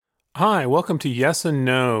Hi, welcome to Yes and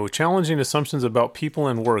No, Challenging Assumptions About People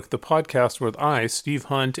and Work, the podcast where I, Steve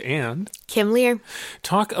Hunt, and Kim Lear.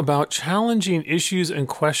 talk about challenging issues and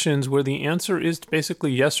questions where the answer is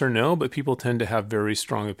basically yes or no, but people tend to have very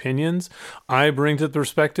strong opinions. I bring to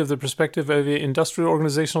the perspective of an industrial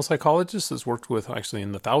organizational psychologist that's worked with actually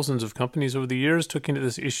in the thousands of companies over the years, looking at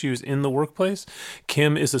these issues in the workplace.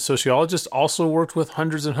 Kim is a sociologist, also worked with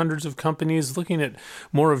hundreds and hundreds of companies, looking at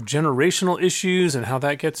more of generational issues and how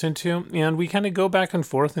that gets into. And we kind of go back and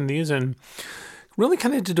forth in these and really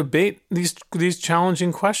kind of to debate these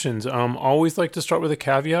challenging questions. Always like to start with a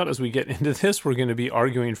caveat as we get into this. We're going to be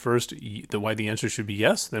arguing first why the answer should be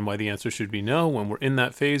yes, then why the answer should be no. When we're in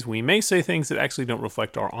that phase, we may say things that actually don't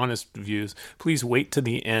reflect our honest views. Please wait to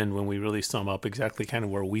the end when we really sum up exactly kind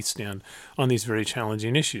of where we stand on these very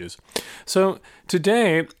challenging issues. So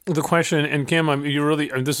today, the question, and Kim,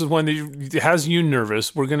 this is one that has you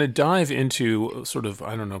nervous. We're going to dive into sort of,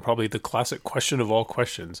 I don't know, probably the classic question of all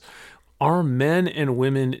questions. Are men and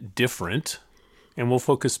women different? And we'll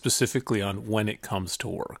focus specifically on when it comes to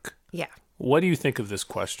work. Yeah. What do you think of this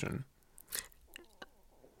question?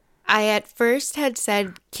 I at first had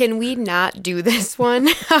said, can we not do this one?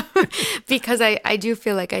 Because I do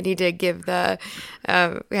feel like I need to give the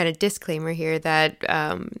kind of disclaimer here that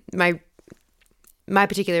my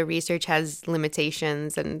particular research has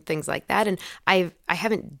limitations and things like that. And I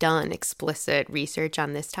haven't done explicit research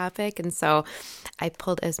on this topic. And so I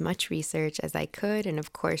pulled as much research as I could. And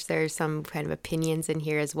of course, there's some kind of opinions in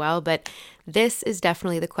here as well. But this is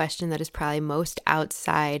definitely the question that is probably most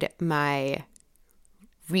outside my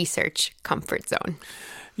research comfort zone.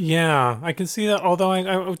 Yeah, I can see that. Although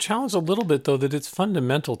I would challenge a little bit, though, that it's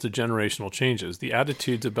fundamental to generational changes. The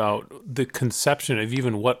attitudes about the conception of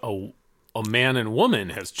even what a man and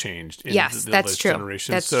woman has changed in Yes, the that's last true.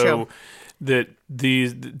 generation. That's so true. that to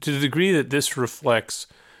the degree that this reflects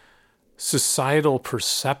societal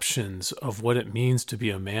perceptions of what it means to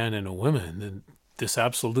be a man and a woman, then this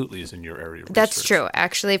absolutely is in your area of research. That's true.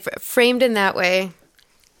 Actually, framed in that way,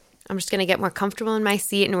 I'm just going to get more comfortable in my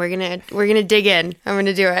seat and we're going to dig in. I'm going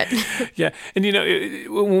to do it. Yeah. And,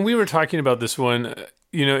 when we were talking about this one,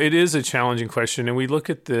 it is a challenging question. And we look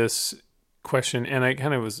at this question, and I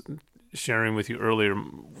kind of was sharing with you earlier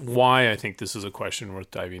why I think this is a question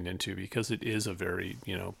worth diving into, because it is a very,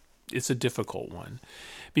 it's a difficult one,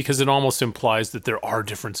 because it almost implies that there are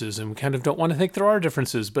differences, and we kind of don't want to think there are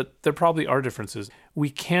differences, but there probably are differences. We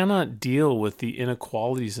cannot deal with the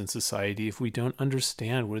inequalities in society if we don't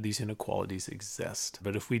understand where these inequalities exist.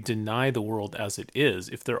 But if we deny the world as it is,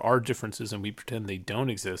 if there are differences and we pretend they don't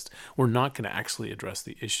exist, we're not going to actually address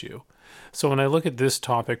the issue. So when I look at this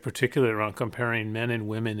topic, particularly around comparing men and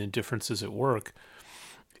women and differences at work,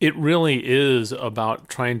 it really is about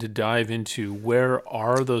trying to dive into where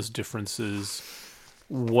are those differences,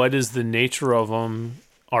 what is the nature of them,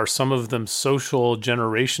 are some of them social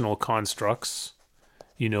generational constructs?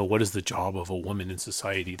 What is the job of a woman in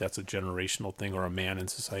society? That's a generational thing, or a man in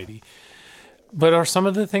society. But are some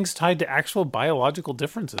of the things tied to actual biological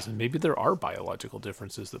differences? And maybe there are biological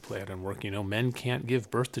differences that play out in work. Men can't give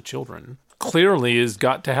birth to children. Clearly has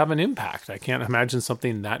got to have an impact. I can't imagine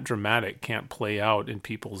something that dramatic can't play out in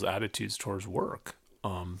people's attitudes towards work.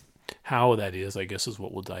 How that is, I guess, is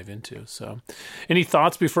what we'll dive into. So, any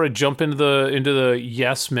thoughts before I jump into the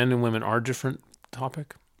yes, men and women are different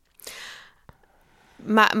topic?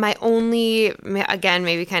 My only, again,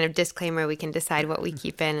 maybe kind of disclaimer, we can decide what we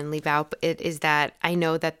keep in and leave out, but it is that I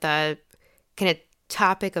know that the kind of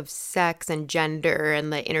topic of sex and gender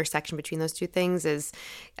and the intersection between those two things is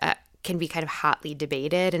can be kind of hotly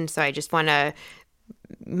debated. And so I just want to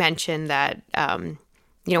mention that,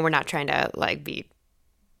 we're not trying to be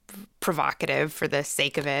provocative for the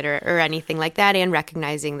sake of it or anything like that, and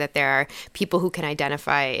recognizing that there are people who can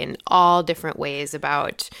identify in all different ways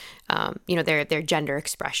about their gender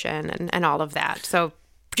expression and all of that. So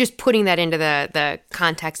just putting that into the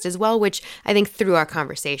context as well, which I think through our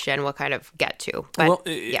conversation we'll kind of get to. But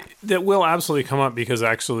yeah, that will absolutely come up, because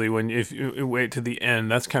actually if you wait to the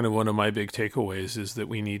end, that's kind of one of my big takeaways, is that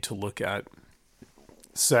we need to look at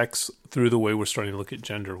sex through the way we're starting to look at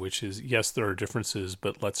gender, which is, yes, there are differences,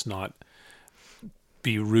 but let's not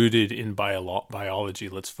be rooted in biology.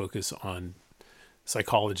 Let's focus on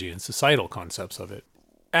psychology and societal concepts of it.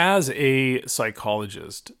 As a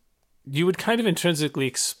psychologist, you would kind of intrinsically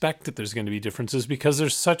expect that there's going to be differences because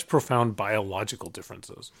there's such profound biological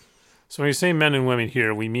differences. So when you say men and women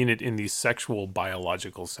here, we mean it in the sexual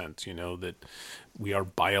biological sense, that we are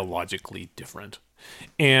biologically different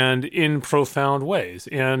and in profound ways.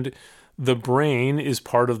 And the brain is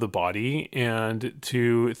part of the body, and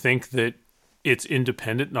to think that it's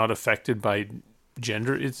independent, not affected by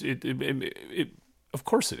gender. Of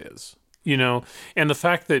course it is, and the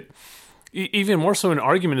fact that even more so an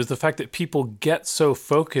argument is the fact that people get so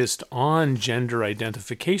focused on gender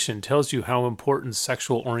identification tells you how important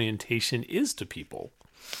sexual orientation is to people.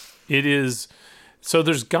 It is. So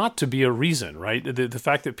there's got to be a reason, right? The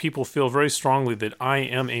fact that people feel very strongly that I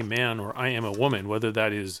am a man or I am a woman, whether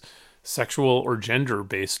that is sexual or gender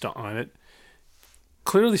based on it,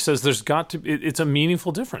 clearly says there's got to. It's a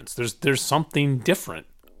meaningful difference. There's something different.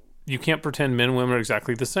 You can't pretend men and women are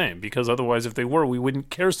exactly the same, because otherwise, if they were, we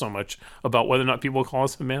wouldn't care so much about whether or not people call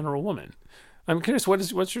us a man or a woman. I'm curious,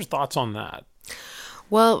 what's your thoughts on that?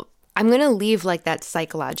 Well, I'm going to leave like that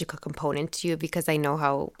psychological component to you, because I know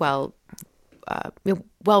how well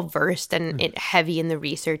versed and heavy in the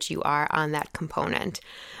research you are on that component.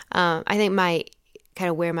 I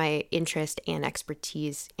think where my interest and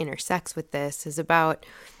expertise intersects with this is about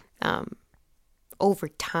over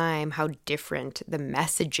time how different the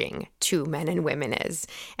messaging to men and women is,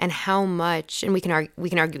 and how much, and we can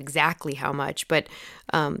argue exactly how much, but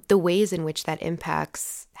the ways in which that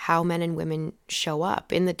impacts how men and women show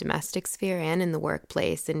up in the domestic sphere and in the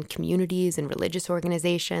workplace, in communities and religious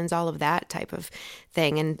organizations, all of that type of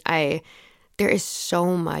thing. And there is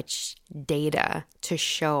so much data to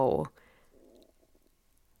show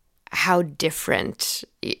how different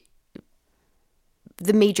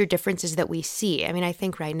the major differences that we see. I mean, I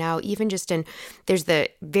think right now, even just there's the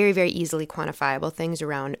very, very easily quantifiable things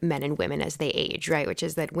around men and women as they age, right? Which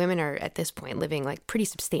is that women are at this point living like pretty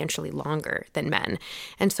substantially longer than men.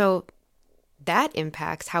 And so that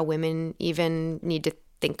impacts how women even need to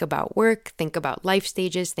think about work, think about life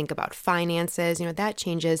stages, think about finances, that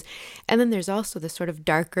changes. And then there's also the sort of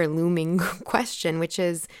darker looming question, which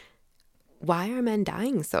is, why are men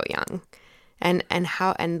dying so young? And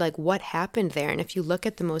how, and like what happened there. And if you look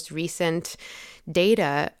at the most recent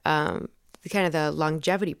data, the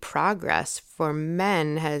longevity progress for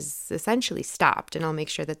men has essentially stopped. And I'll make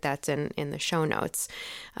sure that that's in the show notes.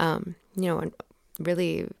 And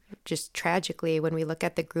really just tragically, when we look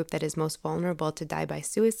at the group that is most vulnerable to die by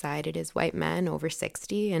suicide, it is white men over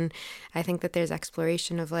 60. And I think that there's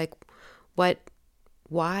exploration of like,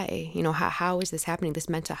 why? How is this happening, this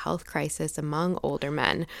mental health crisis among older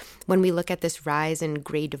men? When we look at this rise in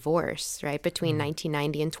gray divorce, right, between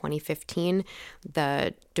 1990 and 2015,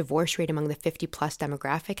 the divorce rate among the 50-plus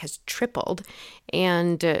demographic has tripled.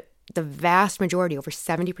 And the vast majority, over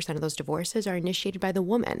 70% of those divorces, are initiated by the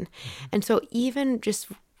woman. And so even just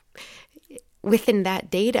within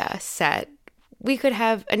that data set, we could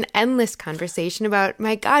have an endless conversation about,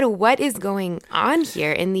 my God, what is going on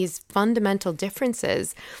here in these fundamental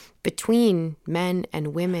differences between men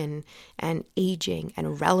and women and aging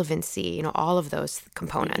and relevancy, all of those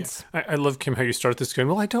components. Yeah. I love, Kim, how you start this going,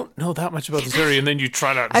 well, I don't know that much about this area, and then you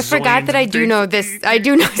try to... I forgot that I do know this. I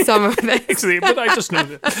do know some of this. Actually, but I just know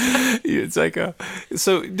that. It's like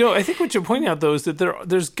so, no, I think what you're pointing out, though, is that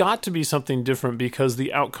there's got to be something different because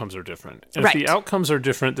the outcomes are different. And if the outcomes are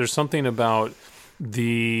different, there's something about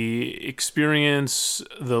the experience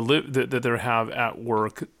that they have at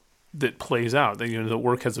work that plays out. That, the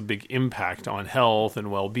work has a big impact on health and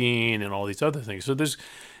well-being and all these other things. So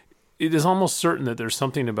it is almost certain that there's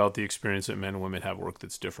something about the experience that men and women have at work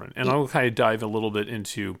that's different. And I'll kind of dive a little bit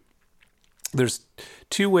into, there's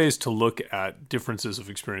two ways to look at differences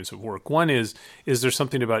of experience of work. One is there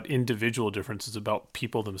something about individual differences about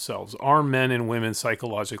people themselves? Are men and women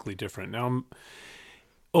psychologically different? Now,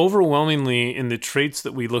 overwhelmingly in the traits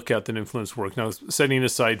that we look at that influence work, now setting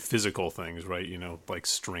aside physical things, right, like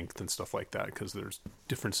strength and stuff like that, because there's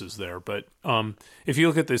differences there. But if you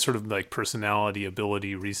look at the sort of like personality,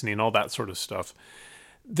 ability, reasoning, all that sort of stuff,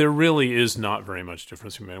 there really is not very much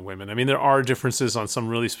difference between men and women. I mean, there are differences on some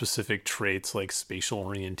really specific traits like spatial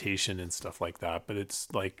orientation and stuff like that. But it's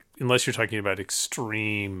like, unless you're talking about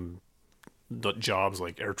extreme jobs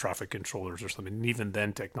like air traffic controllers or something, and even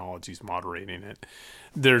then technology's moderating it,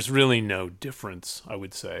 there's really no difference, I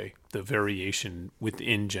would say. The variation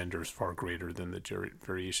within gender is far greater than the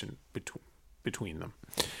variation between them.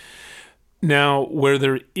 Now, where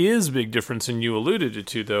there is big difference, and you alluded it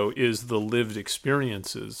to, though, is the lived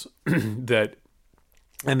experiences and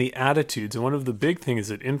the attitudes. And one of the big things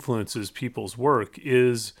that influences people's work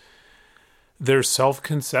is their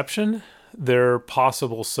self-conception, their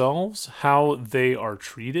possible selves, how they are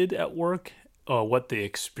treated at work, what they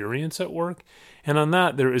experience at work. And on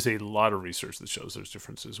that, there is a lot of research that shows there's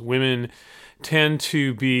differences. Women tend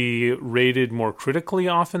to be rated more critically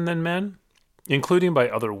often than men, including by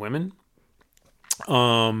other women.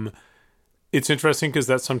 it's interesting because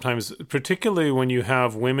that's sometimes, particularly when you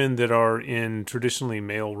have women that are in traditionally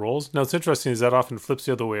male roles. Now, it's interesting is that often flips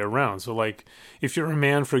the other way around. So, like, if you're a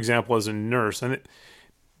man, for example, as a nurse,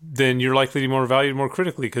 then you're likely to be more valued more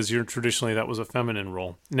critically because you're traditionally that was a feminine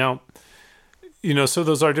role. Now, so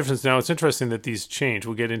those are differences. Now, it's interesting that these change.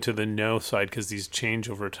 We'll get into the no side because these change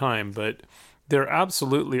over time, but there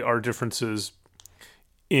absolutely are differences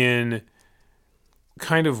in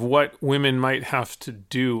kind of what women might have to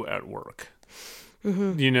do at work.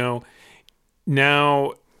 Mm-hmm.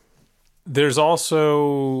 Now there's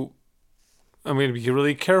also, I'm going to be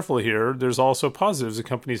really careful here. There's also positives. The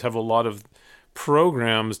companies have a lot of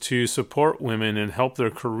programs to support women and help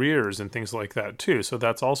their careers and things like that too. So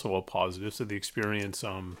that's also a positive. So the experience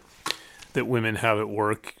that women have at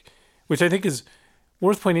work, which I think is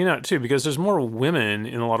worth pointing out too, because there's more women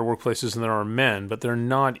in a lot of workplaces than there are men, but they're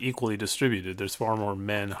not equally distributed. There's far more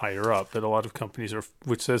men higher up that a lot of companies are,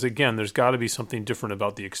 which says, again, there's got to be something different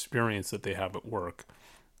about the experience that they have at work.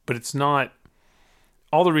 But it's not,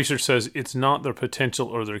 all the research says it's not their potential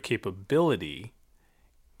or their capability,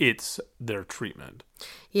 it's their treatment.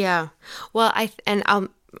 Yeah. Well,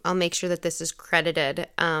 I'll make sure that this is credited,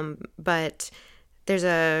 but there's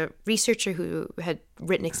a researcher who had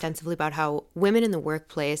written extensively about how women in the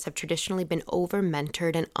workplace have traditionally been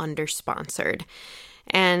over-mentored and under-sponsored.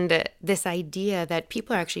 And this idea that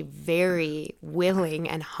people are actually very willing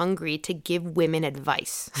and hungry to give women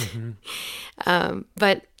advice,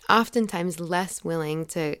 but oftentimes less willing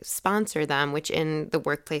to sponsor them, which in the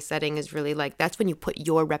workplace setting is really like, that's when you put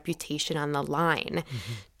your reputation on the line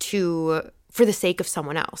for the sake of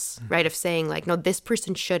someone else, right? Of saying like, no, this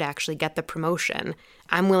person should actually get the promotion.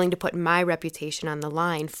 I'm willing to put my reputation on the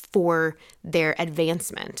line for their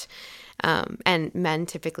advancement. And men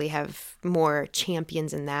typically have more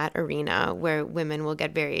champions in that arena, where women will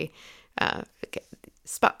get very,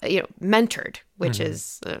 mentored, which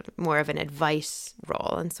is more of an advice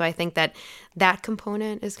role. And so I think that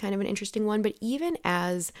component is kind of an interesting one. But even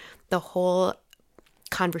as the whole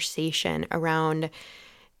conversation around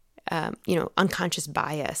unconscious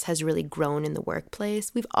bias has really grown in the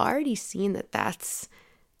workplace, we've already seen that that's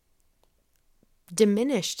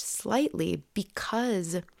diminished slightly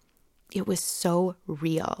because it was so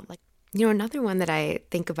real. Like, another one that I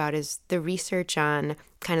think about is the research on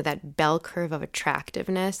kind of that bell curve of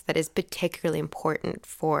attractiveness that is particularly important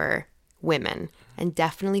for women and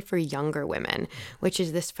definitely for younger women, which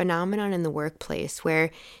is this phenomenon in the workplace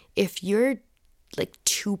where if you're like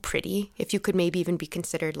too pretty, if you could maybe even be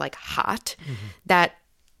considered like hot, that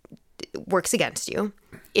works against you.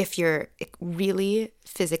 If you're really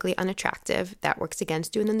physically unattractive, that works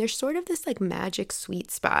against you. And then there's sort of this like magic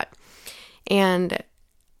sweet spot. And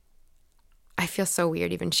I feel so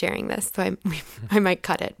weird even sharing this, so I might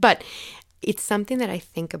cut it. But it's something that I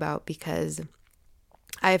think about because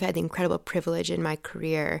I've had the incredible privilege in my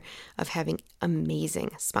career of having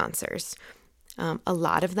amazing sponsors. A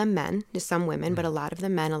lot of them men, just some women, but a lot of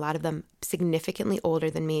them men, a lot of them significantly older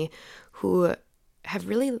than me, who have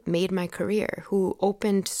really made my career, who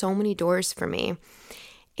opened so many doors for me.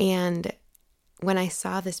 And when I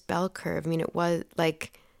saw this bell curve, it was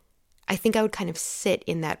like, I think I would kind of sit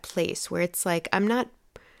in that place where it's like, I'm not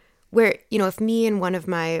where, if me and one of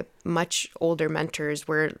my much older mentors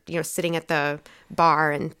were, sitting at the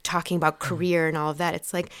bar and talking about career and all of that,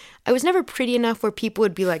 it's like, I was never pretty enough where people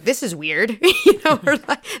would be like, this is weird, or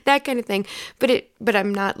like that kind of thing. But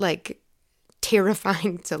I'm not like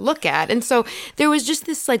terrifying to look at. And so there was just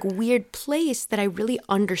this like weird place that I really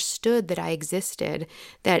understood that I existed,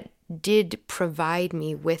 that did provide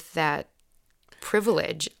me with that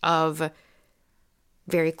privilege of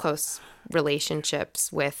very close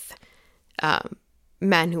relationships with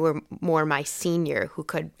men who were more my senior, who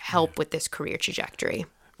could help with this career trajectory.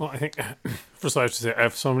 Well, I think, first of all, I have to say, I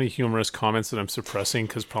have so many humorous comments that I'm suppressing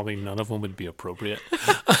because probably none of them would be appropriate.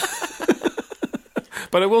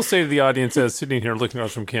 But I will say to the audience, as sitting here looking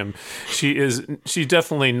across from Kim, she's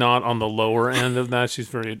definitely not on the lower end of that. She's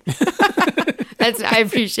very... I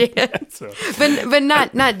appreciate it. So, but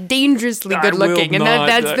not dangerously good looking, and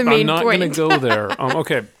that's the main point. I'm not going to go there.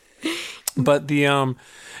 Okay. But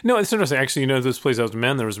no, it's interesting. Actually, this plays out to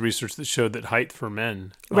men. There was research that showed that height for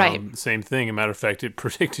men, right? Same thing. As a matter of fact, it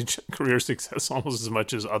predicted career success almost as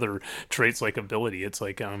much as other traits like ability. It's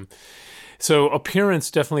like, so appearance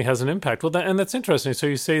definitely has an impact. Well, that's interesting. So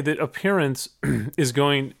you say that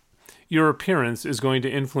your appearance is going to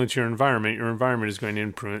influence your environment. Your environment is going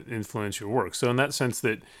to influence your work. So in that sense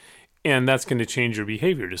and that's going to change your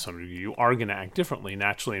behavior to some degree. You are going to act differently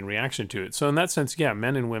naturally in reaction to it. So in that sense, yeah,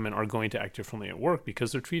 men and women are going to act differently at work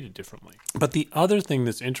because they're treated differently. But the other thing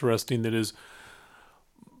that's interesting that is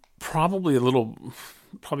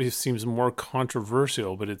probably seems more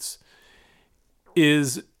controversial, but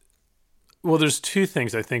well, there's two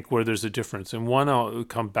things I think where there's a difference. And one, I'll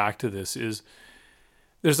come back to this, is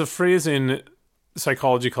there's a phrase in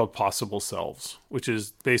psychology called possible selves, which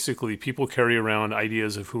is basically people carry around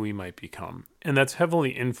ideas of who we might become. And that's heavily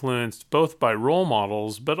influenced both by role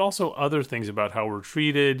models, but also other things about how we're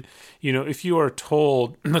treated. If you are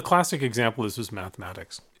told, the classic example is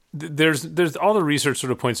mathematics. There's all the research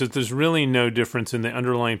sort of points that there's really no difference in the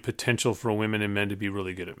underlying potential for women and men to be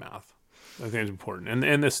really good at math. I think it's important.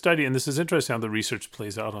 And the study, and this is interesting how the research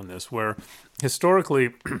plays out on this, where historically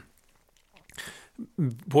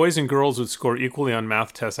boys and girls would score equally on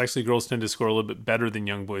math tests. Actually, girls tend to score a little bit better than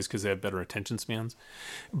young boys because they have better attention spans.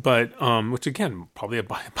 But which again, probably a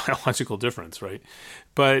biological difference, right?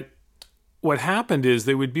 But what happened is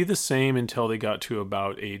they would be the same until they got to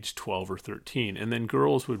about age 12 or 13. And then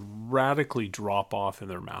girls would radically drop off in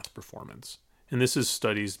their math performance. And this is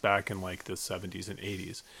studies back in like the 70s and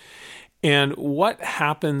 80s. And what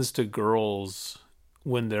happens to girls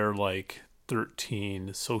when they're like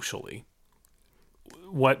 13 socially?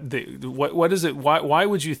 What is it? Why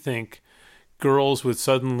would you think girls would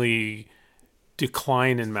suddenly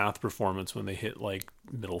decline in math performance when they hit like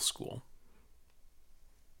middle school?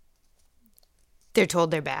 They're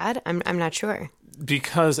told they're bad? I'm not sure.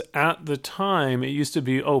 Because at the time it used to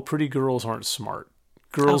be, pretty girls aren't smart.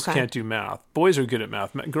 Girls can't do math. Boys are good at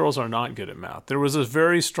math. Girls are not good at math. There was a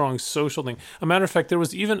very strong social thing. A matter of fact, there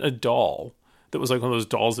was even a doll that was like one of those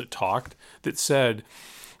dolls that talked that said,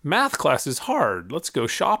 math class is hard. Let's go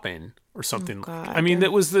shopping or something. I mean,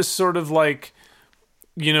 that was this sort of like,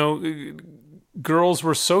 girls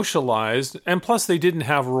were socialized, and plus they didn't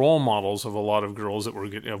have role models of a lot of girls that were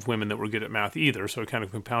good, of women that were good at math either. So it kind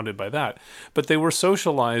of compounded by that. But they were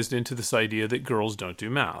socialized into this idea that girls don't do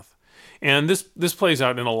math. And this plays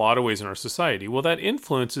out in a lot of ways in our society. Well, that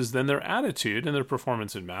influences then their attitude and their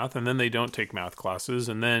performance in math, and then they don't take math classes,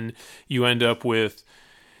 and then you end up with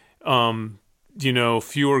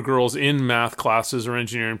fewer girls in math classes or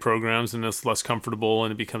engineering programs, and it's less comfortable,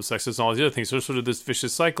 and it becomes sexist and all these other things. So it's sort of this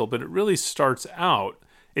vicious cycle, but it really starts out,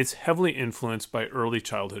 it's heavily influenced by early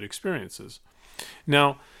childhood experiences.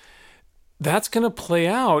 Now, that's going to play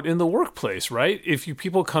out in the workplace, right? If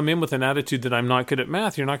people come in with an attitude that I'm not good at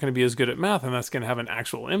math, you're not going to be as good at math, and that's going to have an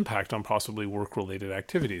actual impact on possibly work-related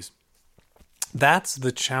activities. That's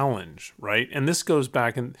the challenge, right? And this goes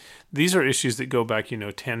back, and these are issues that go back,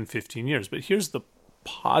 10, 15 years. But here's the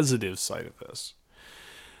positive side of this.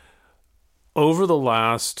 Over the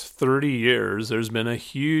last 30 years, there's been a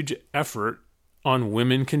huge effort on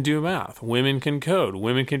women can do math, women can code,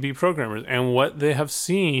 women can be programmers. And what they have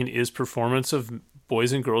seen is performance of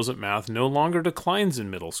boys and girls at math no longer declines in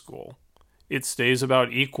middle school. It stays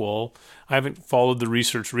about equal. I haven't followed the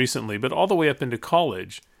research recently, but all the way up into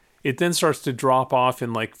college. It then starts to drop off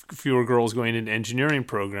in like fewer girls going into engineering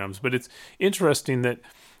programs. But it's interesting that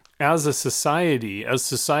as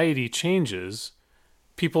society changes,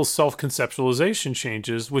 people's self-conceptualization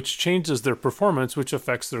changes, which changes their performance, which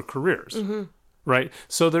affects their careers, right?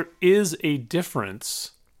 So there is a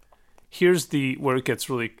difference. Here's where it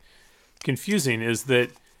gets really confusing is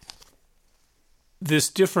that this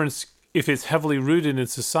difference, if it's heavily rooted in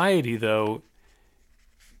society, though,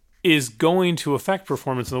 is going to affect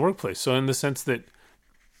performance in the workplace. So in the sense that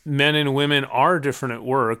men and women are different at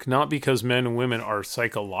work, not because men and women are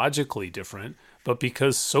psychologically different, but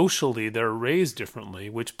because socially they're raised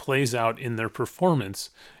differently, which plays out in their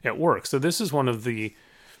performance at work. So this is one of the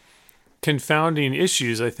confounding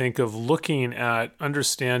issues, I think, of looking at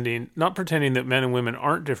understanding, not pretending that men and women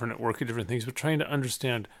aren't different at work at different things, but trying to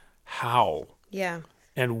understand how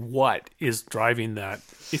and what is driving that.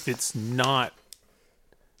 If it's not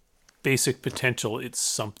basic potential, it's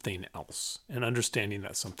something else, and understanding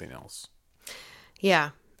that's something else. Yeah.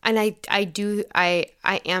 And I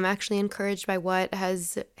am actually encouraged by what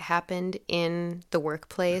has happened in the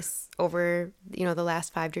workplace over, the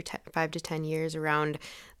last 5 to 10 years around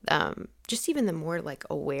just even the more like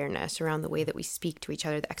awareness around the way that we speak to each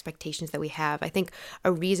other, the expectations that we have. I think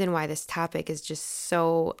a reason why this topic is just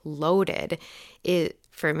so loaded is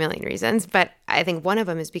for a million reasons, but I think one of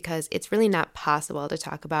them is because it's really not possible to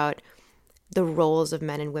talk about the roles of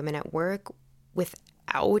men and women at work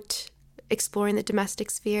without exploring the domestic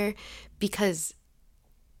sphere, because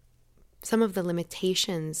some of the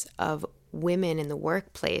limitations of women in the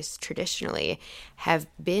workplace traditionally have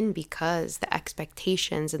been because the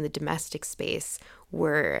expectations in the domestic space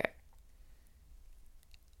were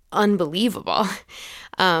unbelievable.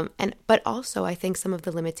 But also I think some of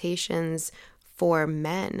the limitations for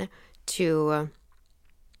men to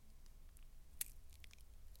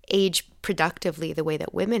age productively the way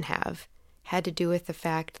that women have had to do with the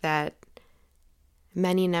fact that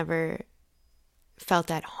many never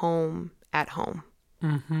felt at home.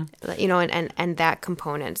 Mm-hmm. And that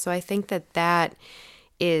component. So I think that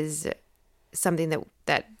is something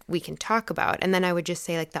that we can talk about. And then I would just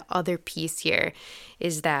say, like, the other piece here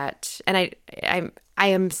is that, and I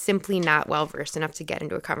am simply not well versed enough to get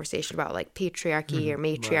into a conversation about like patriarchy or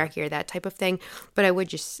matriarchy or that type of thing. But I would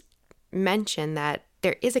just mention that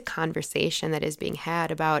there is a conversation that is being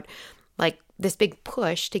had about like this big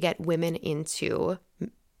push to get women into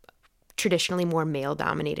traditionally more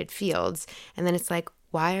male-dominated fields. And then it's like,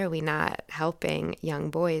 why are we not helping young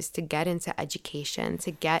boys to get into education,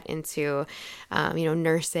 to get into,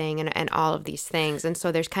 nursing and all of these things? And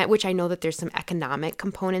so there's which I know that there's some economic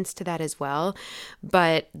components to that as well.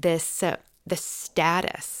 But this, the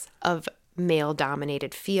status of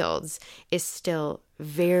male-dominated fields is still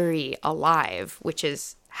very alive, which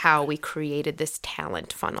is how we created this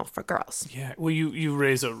talent funnel for girls. Yeah, well, you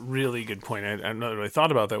raise a really good point. I've not really thought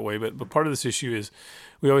about it that way, but part of this issue is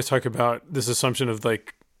we always talk about this assumption of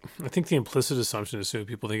like, I think the implicit assumption is so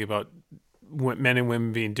people think about men and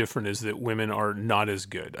women being different is that women are not as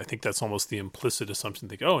good. I think that's almost the implicit assumption.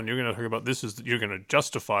 Think, oh, and you're going to talk about this you're going to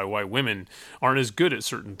justify why women aren't as good at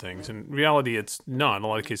certain things. In reality, it's not. In a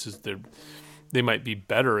lot of cases, they might be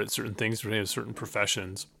better at certain things, or they have certain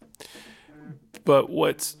professions. But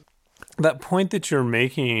what's that point that you're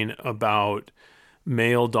making about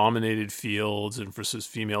male-dominated fields and versus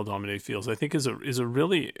female-dominated fields, I think is a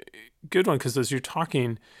really good one, because as you're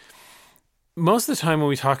talking, most of the time when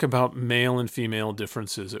we talk about male and female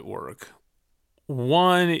differences at work,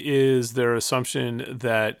 one is their assumption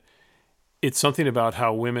that it's something about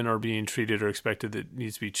how women are being treated or expected that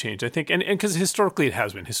needs to be changed. I think, and because historically it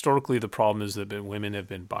has been. Historically, the problem is that women have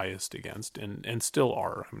been biased against and still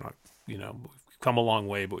are. I'm not, we've come a long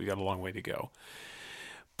way, but we've got a long way to go.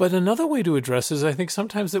 But another way to address is I think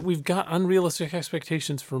sometimes that we've got unrealistic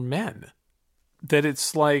expectations for men. That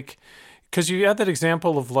it's like, because you had that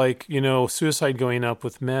example of like, suicide going up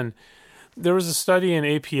with men. There was a study in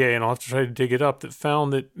APA, and I'll have to try to dig it up, that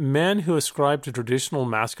found that men who ascribe to traditional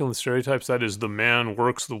masculine stereotypes, that is, the man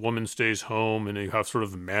works, the woman stays home, and you have sort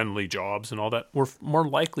of manly jobs and all that, were more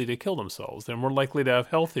likely to kill themselves. They're more likely to have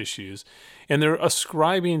health issues. And they're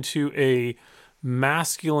ascribing to a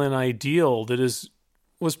masculine ideal that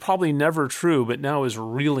was probably never true, but now is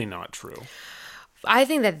really not true. I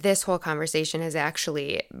think that this whole conversation has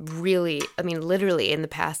actually really, literally in the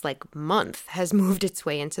past month, has moved its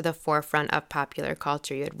way into the forefront of popular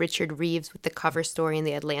culture. You had Richard Reeves with the cover story in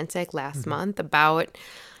The Atlantic last month about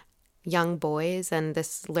young boys and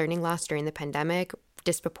this learning loss during the pandemic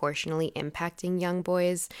disproportionately impacting young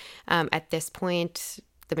boys. At this point,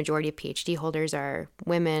 the majority of PhD holders are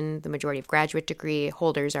women. The majority of graduate degree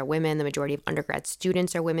holders are women. The majority of undergrad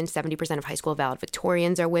students are women. 70% of high school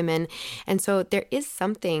valedictorians are women. And so there is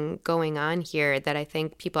something going on here that I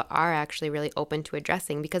think people are actually really open to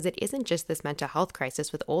addressing, because it isn't just this mental health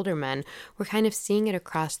crisis with older men. We're kind of seeing it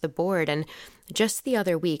across the board. And just the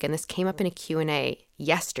other week, and this came up in a Q&A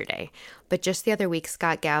yesterday, but just the other week,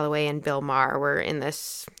 Scott Galloway and Bill Maher were in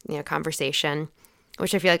this conversation,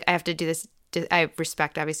 which I feel like I have to do this. I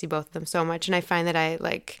respect, obviously, both of them so much, and I find that I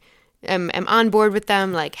am on board with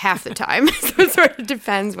them half the time. So it sort of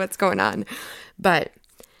depends what's going on. But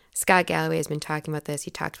Scott Galloway has been talking about this.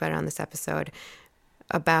 He talked about it on this episode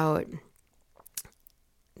about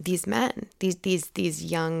these men, these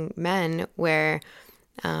young men, where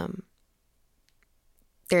they're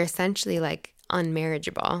essentially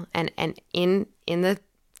unmarriageable, and in the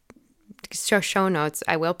show notes,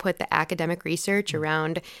 I will put the academic research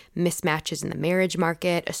around mismatches in the marriage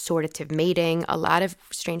market, assortative mating. A lot of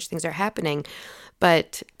strange things are happening,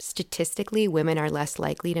 but statistically, women are less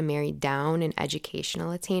likely to marry down in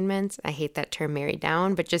educational attainment. I hate that term, marry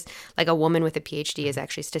down, but just like a woman with a PhD is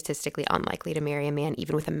actually statistically unlikely to marry a man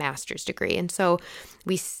even with a master's degree. And so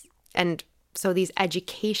these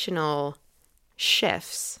educational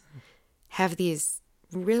shifts have these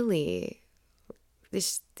really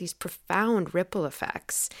these profound ripple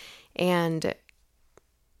effects. And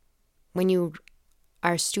when you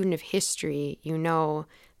are a student of history, you know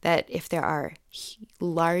that if there are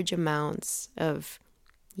large amounts of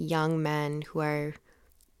young men who are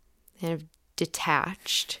kind of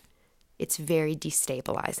detached, it's very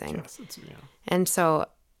destabilizing. Yes, And so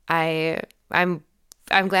I'm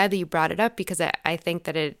glad that you brought it up, because I think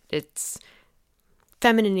that it's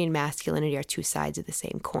femininity and masculinity are two sides of the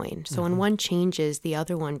same coin. So when one changes, the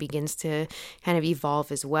other one begins to kind of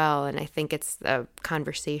evolve as well. And I think it's a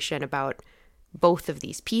conversation about both of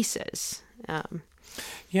these pieces.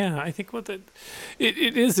 Yeah, I think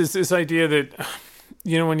it is this idea that,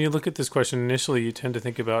 when you look at this question initially, you tend to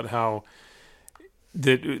think about how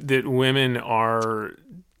that women are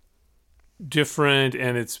different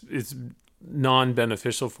and it's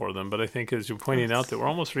non-beneficial for them. But I think, as you're pointing out, that we're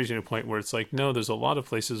almost reaching a point where it's like, no, there's a lot of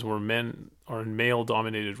places where men are in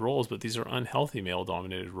male-dominated roles, but these are unhealthy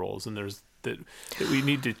male-dominated roles, and there's that we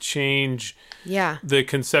need to change the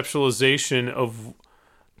conceptualization of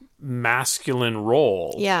masculine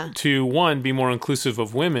role to, one, be more inclusive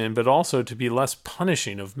of women, but also to be less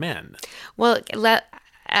punishing of men. Well,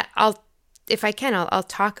 if I can, I'll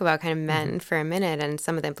talk about kind of men for a minute and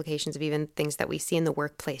some of the implications of even things that we see in the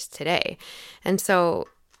workplace today. And so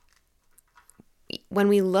when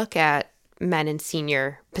we look at men in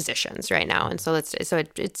senior positions right now, and so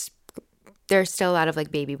there's still a lot of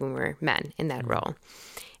like baby boomer men in that role.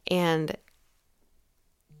 And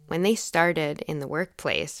when they started in the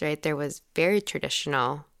workplace, right, there was very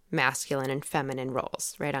traditional masculine and feminine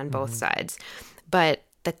roles, right, on both sides. But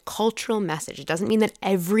the cultural message, it doesn't mean that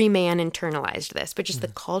every man internalized this, but just the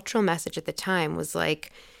cultural message at the time was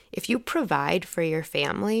like, if you provide for your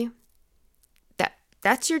family,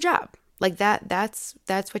 that's your job. Like that's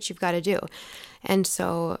what you've got to do. And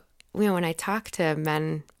so, when I talk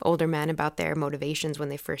to older men about their motivations when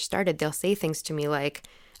they first started, they'll say things to me like,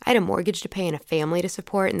 I had a mortgage to pay and a family to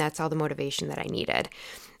support, and that's all the motivation that I needed.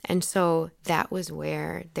 And so that was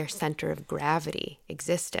where their center of gravity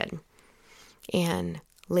existed. And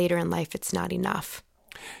later in life, it's not enough.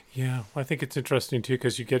 Yeah, I think it's interesting, too,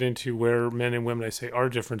 because you get into where men and women, I say, are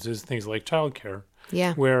differences, things like childcare.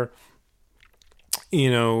 Yeah. Where,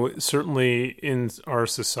 certainly in our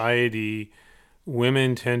society,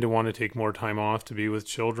 women tend to want to take more time off to be with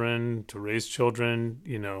children, to raise children,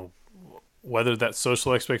 whether that's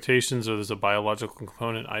social expectations or there's a biological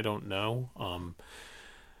component, I don't know.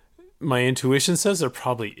 My intuition says there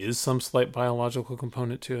probably is some slight biological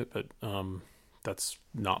component to it, but that's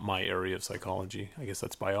not my area of psychology. I guess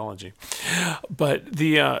that's biology. But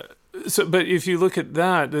but if you look at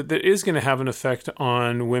that is going to have an effect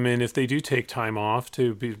on women if they do take time off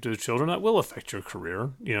to be to children. That will affect your career,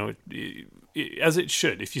 as it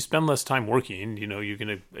should. If you spend less time working, you're going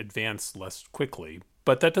to advance less quickly.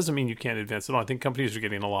 But that doesn't mean you can't advance at all. I think companies are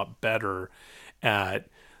getting a lot better at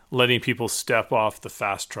letting people step off the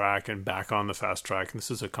fast track and back on the fast track. And this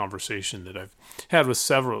is a conversation that I've had with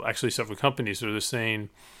several companies where they're saying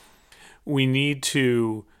we need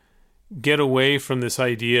to get away from this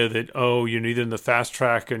idea that, you're either in the fast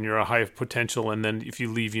track and you're a high potential, and then if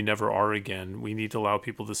you leave, you never are again. We need to allow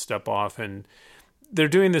people to step off. And they're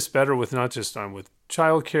doing this better with not just with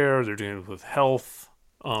childcare, they're doing it with health.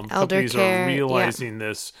 Companies care, are realizing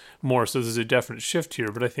this more. So there's a definite shift here.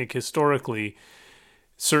 But I think historically,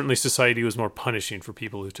 certainly society was more punishing for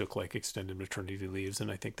people who took like extended maternity leaves.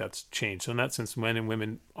 And I think that's changed. So in that sense, men and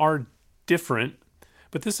women are different.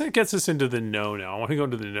 But this gets us into the no now. I want to go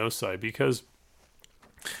into the no side because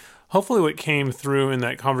hopefully what came through in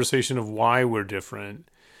that conversation of why we're different,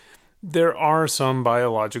 there are some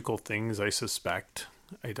biological things I suspect.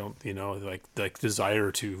 I don't, like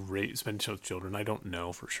desire to spend children. I don't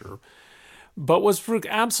know for sure. But what's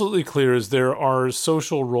absolutely clear is there are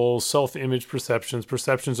social roles, self-image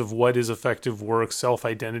perceptions of what is effective work,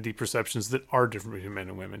 self-identity perceptions that are different between men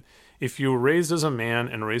and women. If you were raised as a man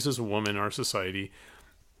and raised as a woman in our society,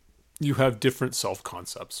 you have different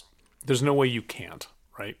self-concepts. There's no way you can't,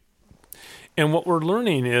 right? And what we're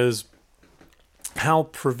learning is how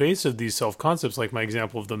pervasive these self-concepts, like my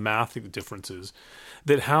example of the math differences,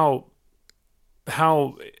 that how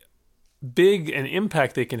big an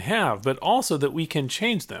impact they can have, but also that we can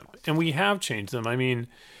change them. And we have changed them. I mean,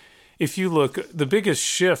 if you look, the biggest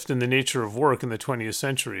shift in the nature of work in the 20th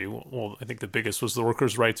century, well, I think the biggest was the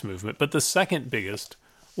workers' rights movement, but the second biggest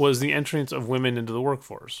was the entrance of women into the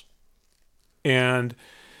workforce. And,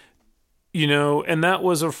 and that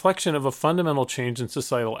was a reflection of a fundamental change in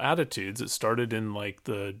societal attitudes. It started in like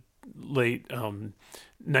the late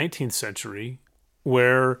 19th century,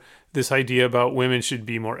 where this idea about women should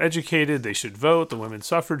be more educated, they should vote, the women's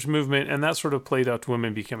suffrage movement, and that sort of played out to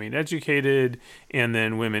women becoming educated, and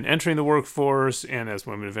then women entering the workforce, and as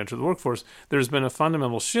women have entered the workforce, there's been a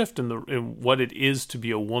fundamental shift in what it is to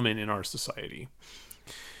be a woman in our society.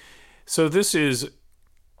 So this is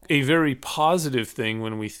a very positive thing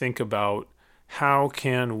when we think about how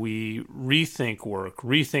can we rethink work,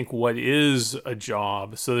 rethink what is a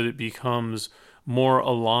job so that it becomes more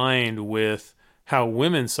aligned with how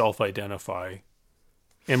women self-identify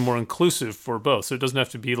and more inclusive for both. So it doesn't have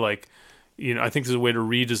to be like, I think there's a way to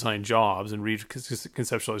redesign jobs and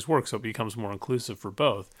conceptualize work so it becomes more inclusive for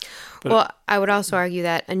both. But well, I would also argue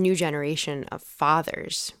that a new generation of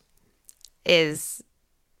fathers is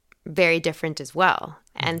very different as well.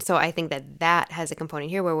 And so I think that has a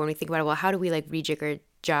component here where when we think about it, well, how do we like rejigger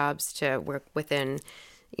jobs to work within,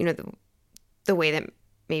 the way that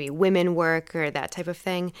maybe women work or that type of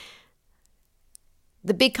thing?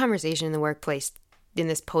 The big conversation in the workplace in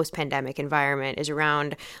this post-pandemic environment is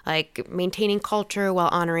around like maintaining culture while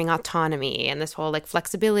honoring autonomy and this whole like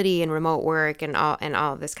flexibility and remote work and all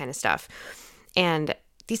of this kind of stuff. And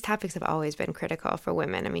these topics have always been critical for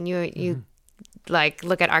women. I mean, you like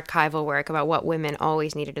look at archival work about what women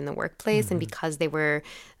always needed in the workplace, and because they were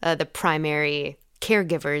the primary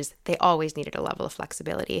caregivers, they always needed a level of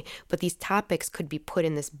flexibility. But these topics could be put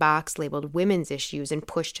in this box labeled women's issues and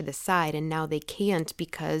pushed to the side, and now they can't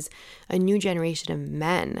because a new generation of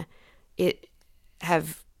men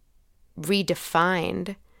have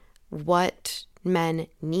redefined what men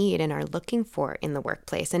need and are looking for in the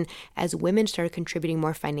workplace. And as women started contributing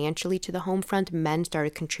more financially to the home front, men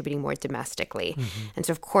started contributing more domestically. And so,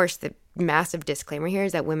 of course, the massive disclaimer here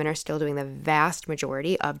is that women are still doing the vast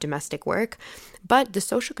majority of domestic work, but the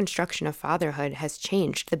social construction of fatherhood has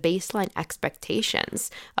changed. The baseline expectations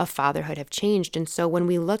of fatherhood have changed. And so when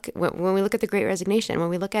we look at the Great Resignation, when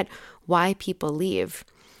we look at why people leave,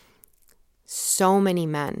 so many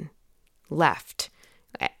men left.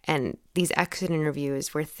 And these exit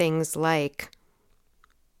interviews were things like,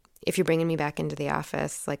 if you're bringing me back into the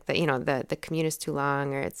office, like the commute is too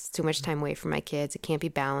long, or it's too much time away from my kids, it can't be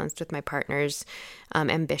balanced with my partner's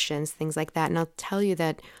ambitions, things like that. And I'll tell you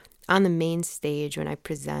that on the main stage, when I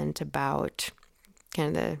present about kind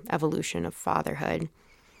of the evolution of fatherhood,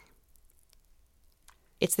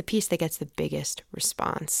 it's the piece that gets the biggest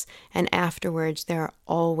response. And afterwards, there are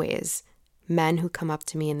always men who come up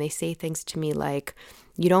to me and they say things to me like,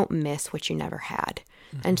 you don't miss what you never had.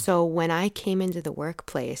 And so when I came into the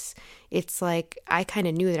workplace, it's like I kind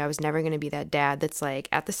of knew that I was never going to be that dad that's like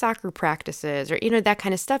at the soccer practices or, that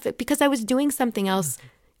kind of stuff, because I was doing something else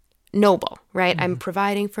noble, right? I'm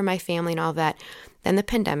providing for my family and all that. Then the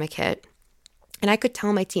pandemic hit, and I could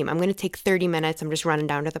tell my team, I'm going to take 30 minutes. I'm just running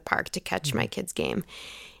down to the park to catch my kid's game.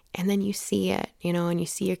 And then you see it, and you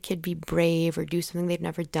see your kid be brave or do something they've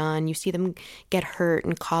never done. You see them get hurt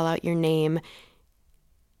and call out your name.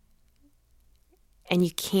 And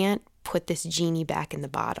you can't put this genie back in the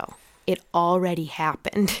bottle. It already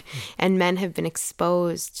happened. And men have been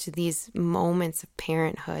exposed to these moments of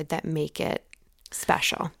parenthood that make it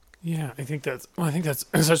special. Yeah, I think that's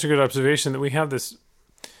such a good observation that we have this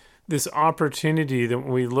opportunity that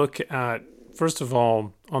when we look at, first of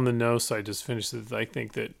all, on the no side, just finish it, I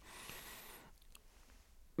think that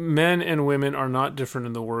men and women are not different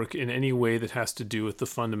in the work in any way that has to do with the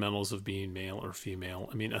fundamentals of being male or female.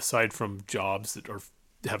 I mean, aside from jobs that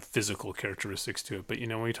have physical characteristics to it. But,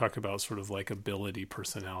 when we talk about sort of like ability,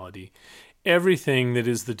 personality, everything that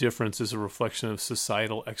is the difference is a reflection of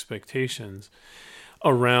societal expectations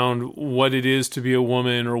around what it is to be a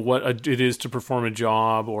woman or what it is to perform a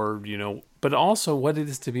job or, but also what it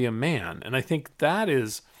is to be a man. And I think that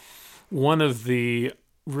is one of the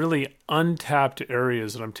really untapped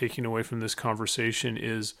areas that I'm taking away from this conversation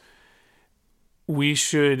is we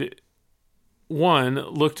should, one,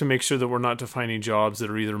 look to make sure that we're not defining jobs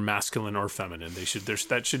that are either masculine or feminine.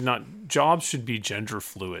 Jobs should be gender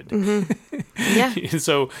fluid. Yeah.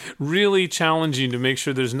 So really challenging to make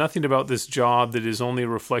sure there's nothing about this job that is only a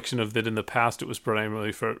reflection of that in the past it was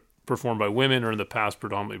primarily performed by women or in the past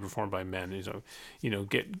predominantly performed by men.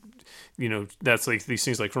 That's like these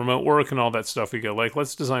things like remote work and all that stuff. We go like,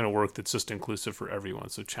 let's design a work that's just inclusive for everyone.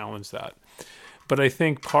 So challenge that. But I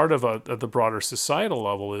think part of at the broader societal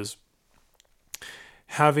level is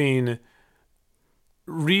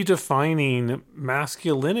redefining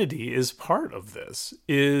masculinity is part of this.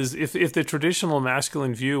 Is if the traditional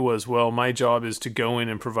masculine view was, well, my job is to go in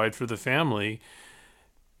and provide for the family,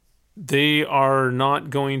 they are not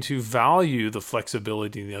going to value the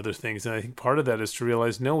flexibility and the other things. And I think part of that is to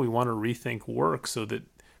realize, no, we want to rethink work so that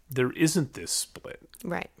there isn't this split.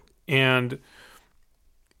 Right. And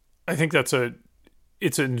I think it's a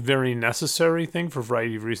very necessary thing for a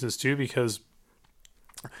variety of reasons too, because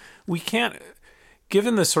we can't,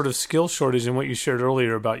 given the sort of skill shortage and what you shared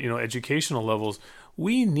earlier about, educational levels,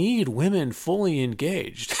 we need women fully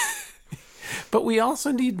engaged. But we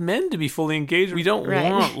also need men to be fully engaged. We don't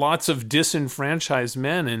want lots of disenfranchised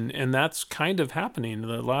men, and that's kind of happening.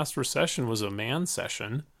 The last recession was a man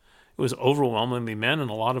session. It was overwhelmingly men, and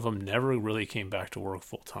a lot of them never really came back to work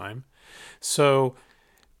full time. So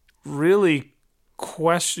really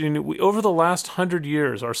over the last 100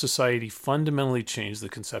 years, our society fundamentally changed the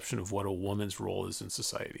conception of what a woman's role is in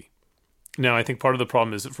society. Now, I think part of the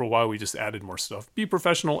problem is that for a while we just added more stuff. Be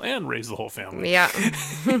professional and raise the whole family. Yeah.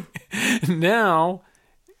 Now,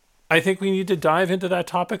 I think we need to dive into that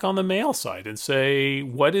topic on the male side and say,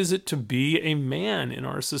 what is it to be a man in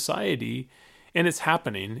our society? And it's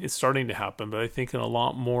happening. It's starting to happen, but I think in a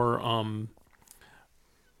lot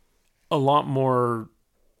more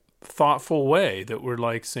thoughtful way, that we're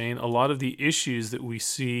like saying a lot of the issues that we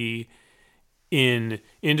see in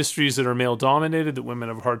industries that are male dominated, that women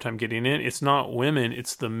have a hard time getting in, it's not women,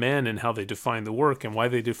 it's the men and how they define the work and why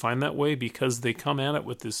they define that way, because they come at it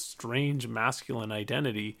with this strange masculine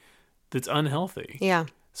identity that's unhealthy. Yeah.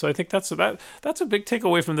 So I think that's a big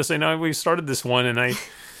takeaway from this. I know we started this one and I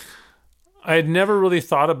had never really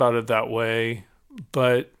thought about it that way,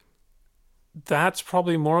 but that's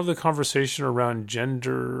probably more of the conversation around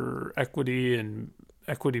gender equity, and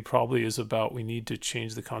equity probably is about we need to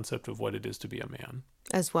change the concept of what it is to be a man.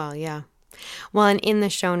 As well, yeah. Well, and in the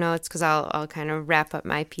show notes, because I'll kind of wrap up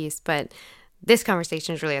my piece, but this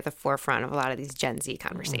conversation is really at the forefront of a lot of these Gen Z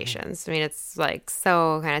conversations. I mean, it's like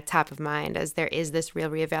so kind of top of mind as there is this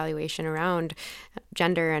real reevaluation around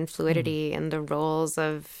gender and fluidity and the roles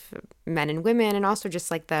of men and women, and also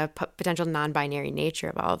just like the potential non-binary nature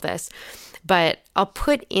of all of this. But I'll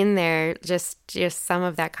put in there just some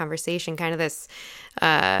of that conversation, kind of this,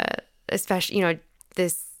 especially,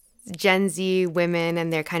 this Gen Z women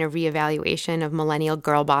and their kind of reevaluation of millennial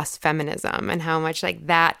girl boss feminism, and how much like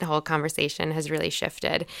that whole conversation has really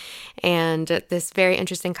shifted. And this very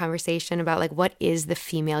interesting conversation about like what is the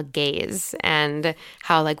female gaze, and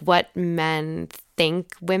how like what men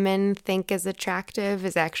think women think is attractive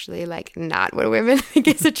is actually like not what women think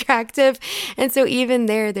is attractive. And so even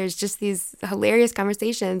there's just these hilarious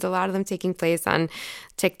conversations, a lot of them taking place on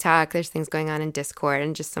TikTok. There's things going on in Discord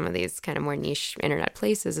and just some of these kind of more niche internet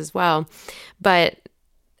places as well. But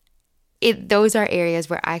those are areas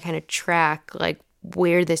where I kind of track like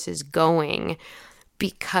where this is going,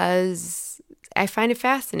 because I find it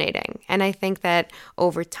fascinating. And I think that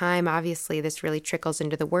over time, obviously, this really trickles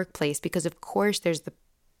into the workplace, because of course there's the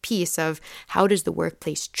piece of how does the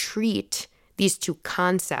workplace treat these two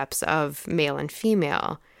concepts of male and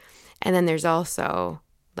female? And then there's also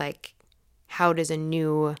like, how does a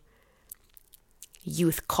new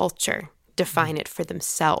youth culture define it for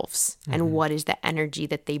themselves? And what is the energy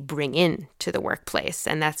that they bring in to the workplace?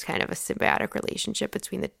 And that's kind of a symbiotic relationship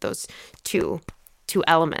between those two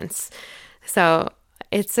elements. So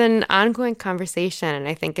it's an ongoing conversation, and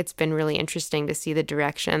I think it's been really interesting to see the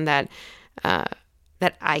direction that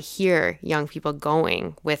I hear young people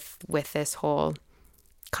going with this whole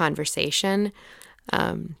conversation.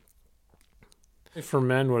 For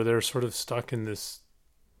men, where they're sort of stuck in this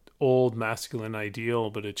old masculine ideal,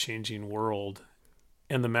 but a changing world,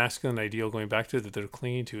 and the masculine ideal going back to that they're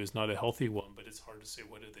clinging to is not a healthy one, but it's hard to say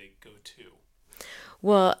what do they go to.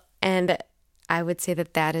 Well, and I would say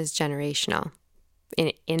that is generational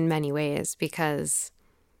in many ways, because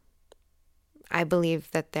I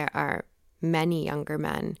believe that there are many younger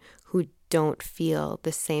men who don't feel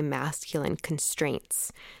the same masculine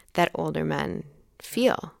constraints that older men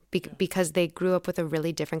feel because they grew up with a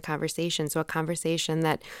really different conversation. So a conversation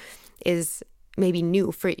that is maybe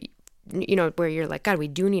new for, where you're like, God, we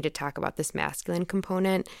do need to talk about this masculine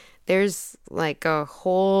component. There's like a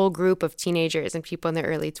whole group of teenagers and people in their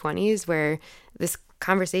early 20s where this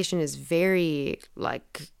conversation is very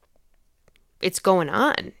like, it's going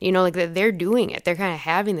on, like they're doing it. They're kind of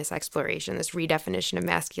having this exploration, this redefinition of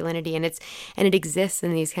masculinity, and it exists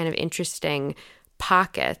in these kind of interesting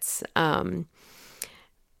pockets.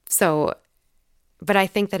 But I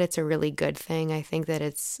think that it's a really good thing. I think that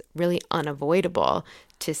it's really unavoidable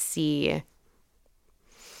to see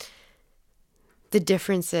the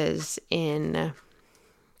differences in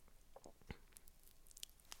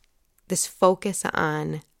this focus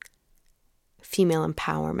on female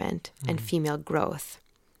empowerment and female growth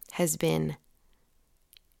has been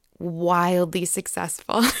wildly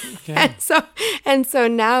successful. Yeah. and so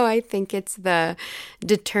now I think it's the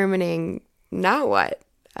determining now what.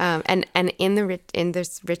 And in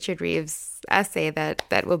this Richard Reeves essay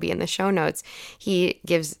that will be in the show notes, he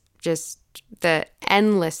gives just the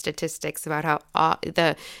endless statistics about how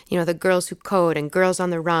the Girls Who Code and Girls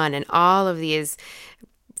on the Run and all of these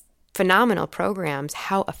phenomenal programs,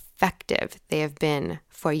 how effective they have been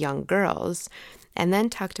for young girls, and then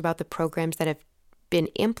talked about the programs that have been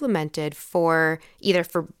implemented for either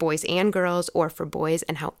for boys and girls or for boys,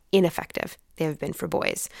 and how ineffective they have been for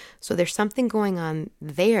boys. So there's something going on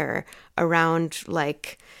there around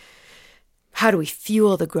like, how do we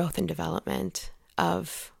fuel the growth and development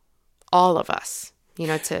of all of us,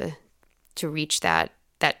 to reach that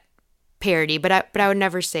parity. But I would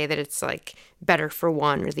never say that it's like better for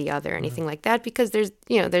one or the other or anything like that, because there's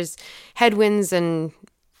headwinds and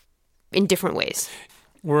in different ways.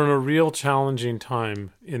 We're in a real challenging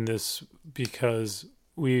time in this because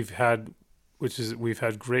we've had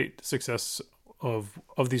great success of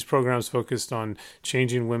these programs focused on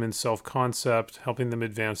changing women's self-concept, helping them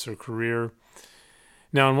advance their career.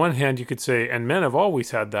 Now, on one hand, you could say, and men have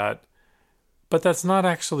always had that, but that's not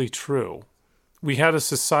actually true. We had a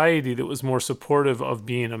society that was more supportive of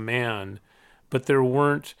being a man, but there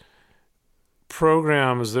weren't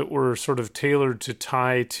programs that were sort of tailored to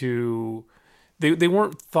tie to, they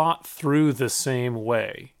weren't thought through the same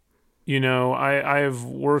way. I've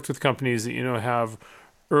worked with companies that, have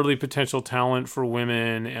early potential talent for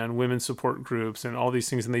women and women's support groups and all these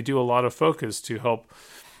things, and they do a lot of focus to help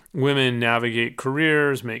women navigate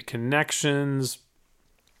careers, make connections.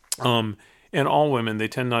 And all women, they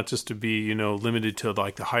tend not just to be, limited to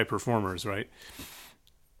like the high performers, right?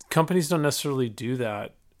 Companies don't necessarily do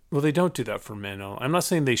that. Well, they don't do that for men. I'm not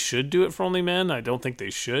saying they should do it for only men. I don't think they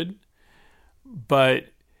should. But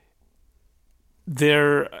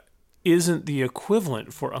there isn't the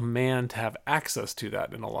equivalent for a man to have access to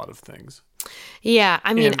that in a lot of things. Yeah,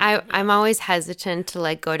 I mean, I'm always hesitant to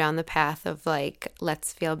like go down the path of like,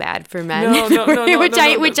 let's feel bad for men,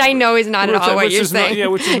 which I know is not at all what you're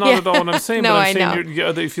saying. Which is not at all what I'm saying. No, but I'm I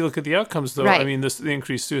saying if you look at the outcomes, though, right. I mean, the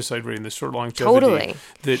increased suicide rate and the short longevity. Totally.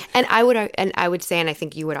 And I would say, and I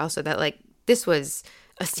think you would also, that like this was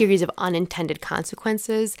a series of unintended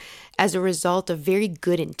consequences as a result of very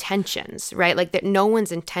good intentions, right? Like that no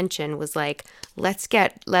one's intention was like, let's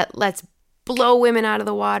blow women out of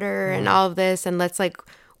the water and all of this, and let's like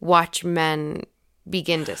watch men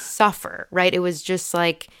begin to suffer, right? It was just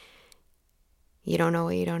like, you don't know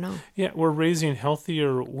what you don't know. Yeah, we're raising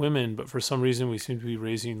healthier women, but for some reason we seem to be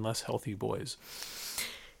raising less healthy boys.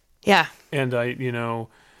 Yeah. And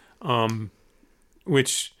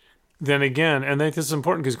which then again, and I think this is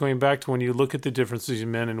important because going back to when you look at the differences in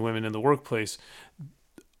men and women in the workplace,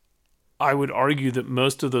 I would argue that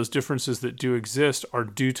most of those differences that do exist are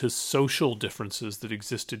due to social differences that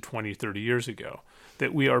existed 20, 30 years ago,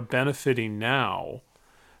 that we are benefiting now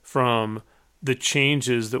from the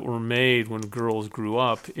changes that were made when girls grew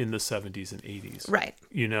up in the 70s and 80s. Right.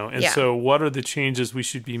 So what are the changes we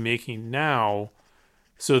should be making now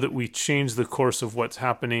so that we change the course of what's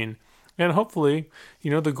happening? And hopefully,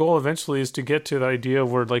 the goal eventually is to get to the idea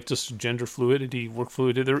where like just gender fluidity, work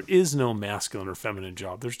fluidity, there is no masculine or feminine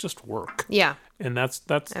job. There's just work. Yeah. And that's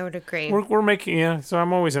I would agree. We're making, so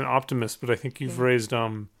I'm always an optimist, but I think you've raised,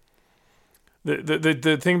 the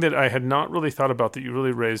thing that I had not really thought about that you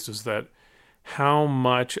really raised is that how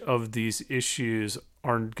much of these issues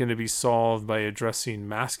are going to be solved by addressing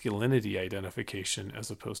masculinity identification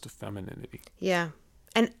as opposed to femininity. Yeah.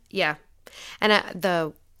 And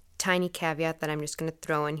the tiny caveat that I'm just going to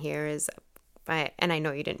throw in here is, and I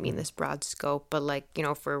know you didn't mean this broad scope, but like,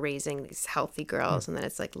 for raising these healthy girls and then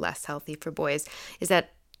it's like less healthy for boys, is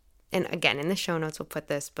that, and again, in the show notes we'll put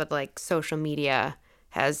this, but like social media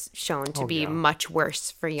has shown to be much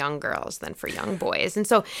worse for young girls than for young boys. And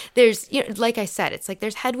so there's, like I said, it's like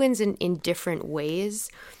there's headwinds in different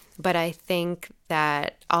ways, but I think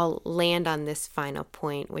that I'll land on this final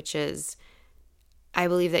point, which is, I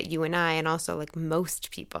believe that you and I, and also like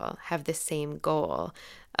most people, have the same goal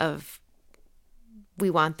of we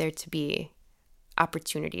want there to be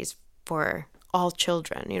opportunities for all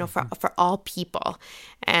children, for all people,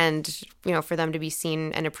 and, for them to be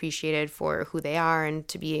seen and appreciated for who they are and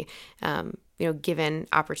to be, given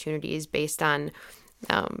opportunities based on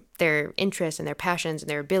their interests and their passions and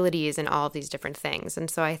their abilities and all of these different things. And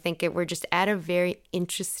so I think we're just at a very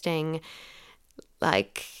interesting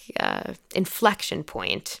inflection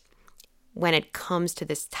point when it comes to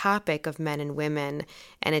this topic of men and women,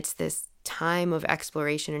 and it's this time of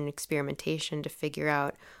exploration and experimentation to figure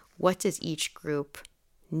out what does each group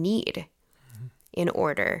need in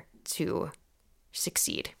order to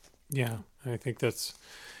succeed. Yeah, I think that's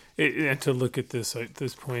it, and to look at this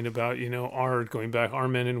point about our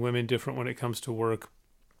men and women different when it comes to work.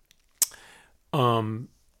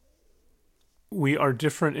 We are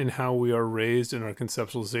different in how we are raised in our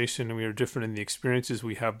conceptualization, and we are different in the experiences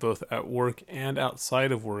we have both at work and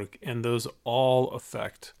outside of work, and those all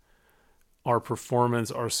affect our performance,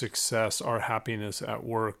 our success, our happiness at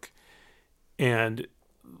work. And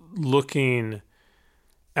looking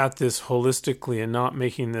at this holistically and not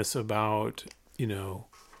making this about,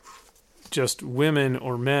 just women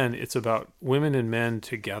or men, it's about women and men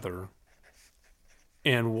together.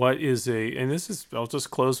 and what is and this is, I'll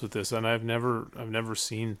just close with this, and I've never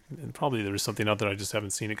seen, and probably there's something out there, I just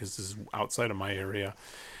haven't seen it because this is outside of my area,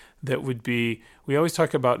 that would be, we always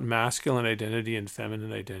talk about masculine identity and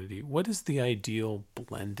feminine identity. What is the ideal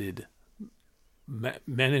blended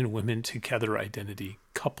men and women together identity,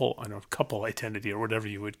 couple identity, or whatever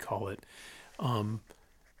you would call it?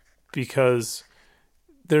 Because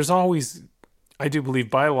there's always, I do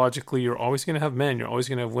believe biologically, you're always going to have men, you're always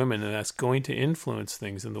going to have women, and that's going to influence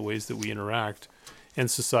things in the ways that we interact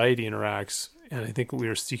and society interacts. And I think we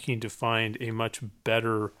are seeking to find a much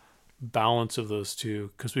better balance of those two,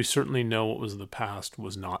 because we certainly know what was in the past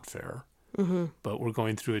was not fair. Mm-hmm. But we're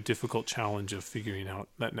going through a difficult challenge of figuring out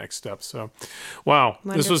that next step. So, wow,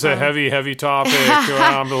 wonderful. This was a heavy topic.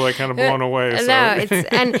 Wow, I'm like kind of blown away. So. No,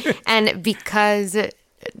 it's and because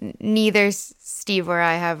neither Steve or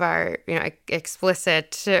I have our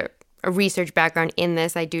explicit research background in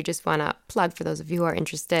this, I do just want to plug, for those of you who are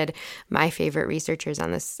interested, my favorite researchers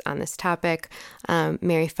on this topic.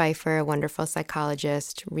 Mary Pfeiffer, a wonderful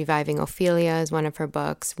psychologist. Reviving Ophelia is one of her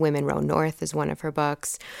books. Women Row North is one of her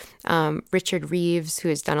books. Richard Reeves, who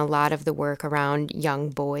has done a lot of the work around young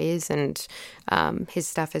boys, and his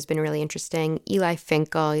stuff has been really interesting. Eli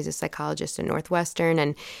Finkel, he's a psychologist at Northwestern,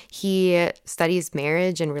 and he studies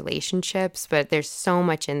marriage and relationships, but there's so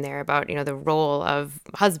much in there about, the role of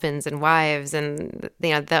husbands and wives and,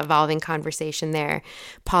 the evolving conversation there.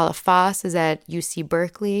 Paula Foss is at UC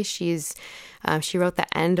Berkeley. She wrote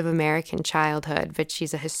The End of American Childhood, but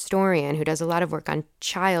she's a historian who does a lot of work on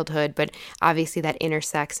childhood, but obviously that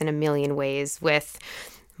intersects in a million ways with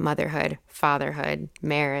motherhood, fatherhood,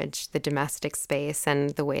 marriage, the domestic space,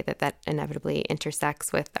 and the way that inevitably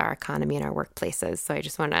intersects with our economy and our workplaces. So I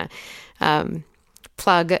just want to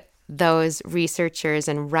plug those researchers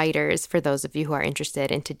and writers for those of you who are interested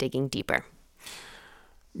into digging deeper.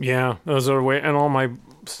 Yeah, those are and all my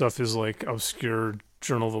stuff is like obscure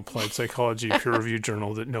Journal of Applied Psychology, peer-reviewed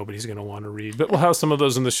journal that nobody's going to want to read. But we'll have some of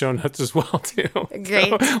those in the show notes as well, too. Great.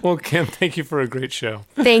 So, well, Kim, thank you for a great show.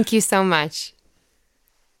 Thank you so much.